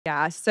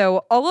Yeah,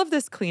 so all of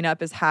this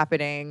cleanup is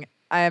happening,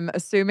 I'm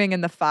assuming,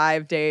 in the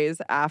 5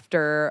 days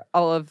after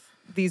all of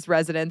these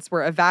residents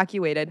were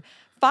evacuated.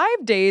 5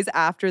 days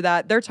after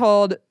that, they're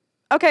told,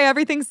 "Okay,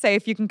 everything's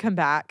safe, you can come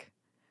back."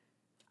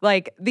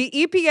 Like, the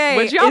EPA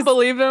Would y'all is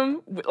believe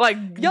them? Like,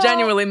 y'all,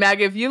 genuinely,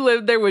 Maggie, if you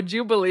lived there, would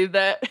you believe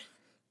that?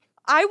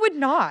 I would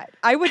not.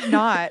 I would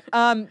not.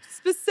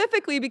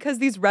 Specifically because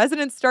these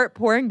residents start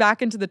pouring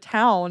back into the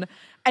town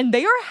and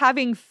they are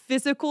having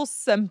physical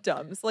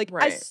symptoms. Like, as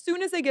Right.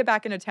 soon as they get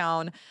back into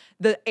town,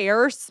 the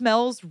air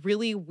smells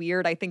really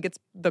weird. I think it's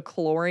the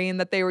chlorine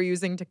that they were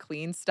using to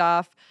clean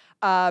stuff.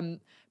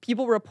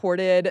 People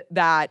reported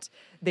that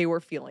they were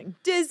feeling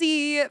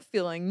dizzy,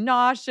 feeling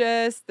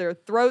nauseous. Their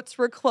throats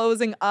were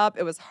closing up.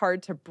 It was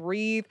hard to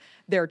breathe.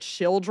 Their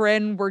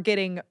children were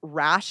getting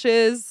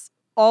rashes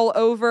all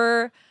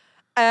over.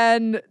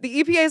 And the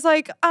EPA is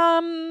like,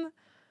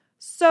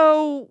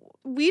 so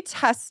we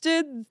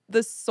tested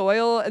the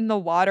soil and the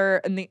water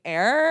and the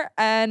air,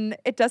 and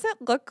it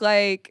doesn't look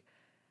like,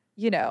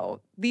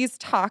 these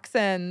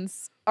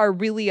toxins are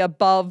really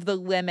above the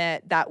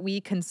limit that we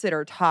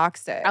consider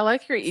toxic. I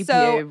like your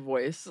EPA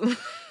voice.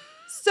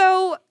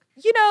 So,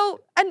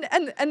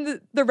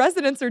 and the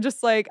residents are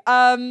just like,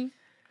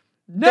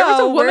 no, there was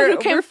a woman who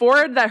came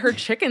forward that her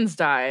chickens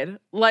died.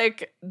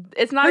 Like,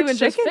 it's not even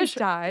just fish.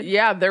 Died.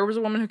 Yeah, there was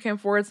a woman who came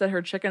forward and said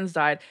her chickens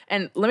died.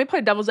 And let me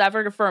play devil's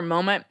advocate for a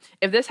moment.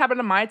 If this happened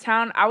to my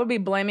town, I would be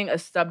blaming a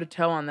stubbed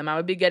toe on them. I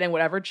would be getting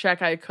whatever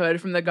check I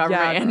could from the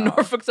government in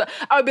Norfolk. So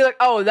I would be like,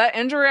 oh, that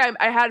injury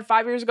I had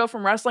 5 years ago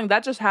from wrestling,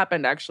 that just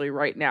happened actually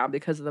right now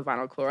because of the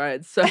vinyl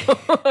chloride. So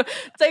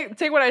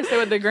take what I say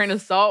with a grain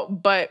of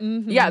salt. But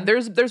yeah,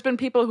 there's been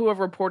people who have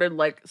reported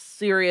like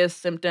serious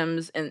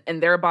symptoms in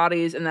their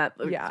bodies, and that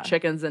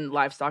chickens and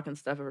livestock and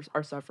stuff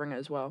are suffering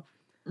as well.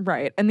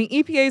 Right. And the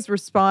EPA's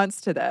response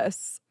to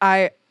this,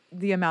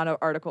 the amount of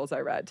articles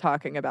I read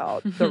talking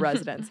about the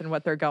residents and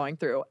what they're going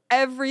through,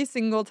 every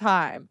single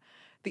time,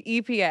 the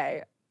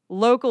EPA,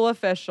 local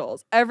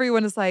officials,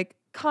 everyone is like,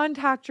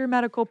 contact your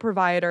medical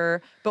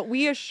provider, but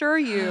we assure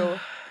you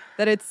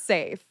that it's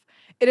safe.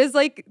 It is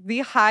like the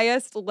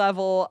highest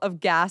level of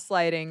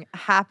gaslighting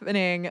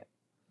happening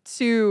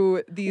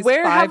to these 5,000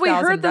 Where have we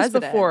heard this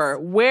residents. before?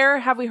 Where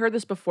have we heard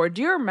this before?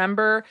 Do you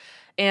remember?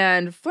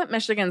 And Flint,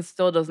 Michigan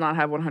still does not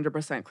have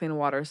 100% clean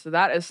water. So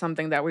that is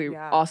something that we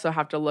also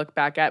have to look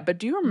back at. But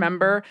do you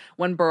remember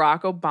when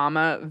Barack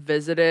Obama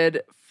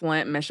visited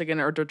Flint, Michigan,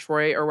 or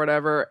Detroit or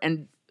whatever,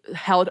 and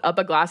held up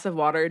a glass of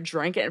water,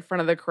 drank it in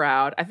front of the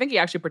crowd? I think he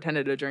actually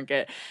pretended to drink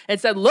it. And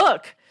said,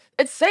 look,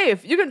 it's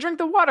safe. You can drink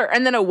the water.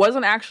 And then it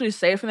wasn't actually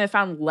safe and they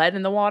found lead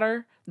in the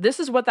water. This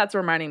is what that's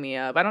reminding me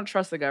of. I don't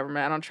trust the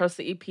government. I don't trust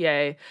the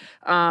EPA.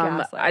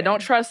 I don't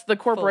trust the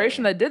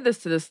corporation that did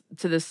this to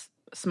this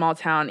small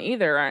town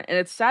either. And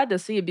it's sad to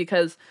see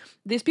because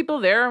these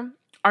people there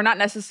are not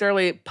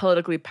necessarily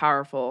politically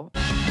powerful.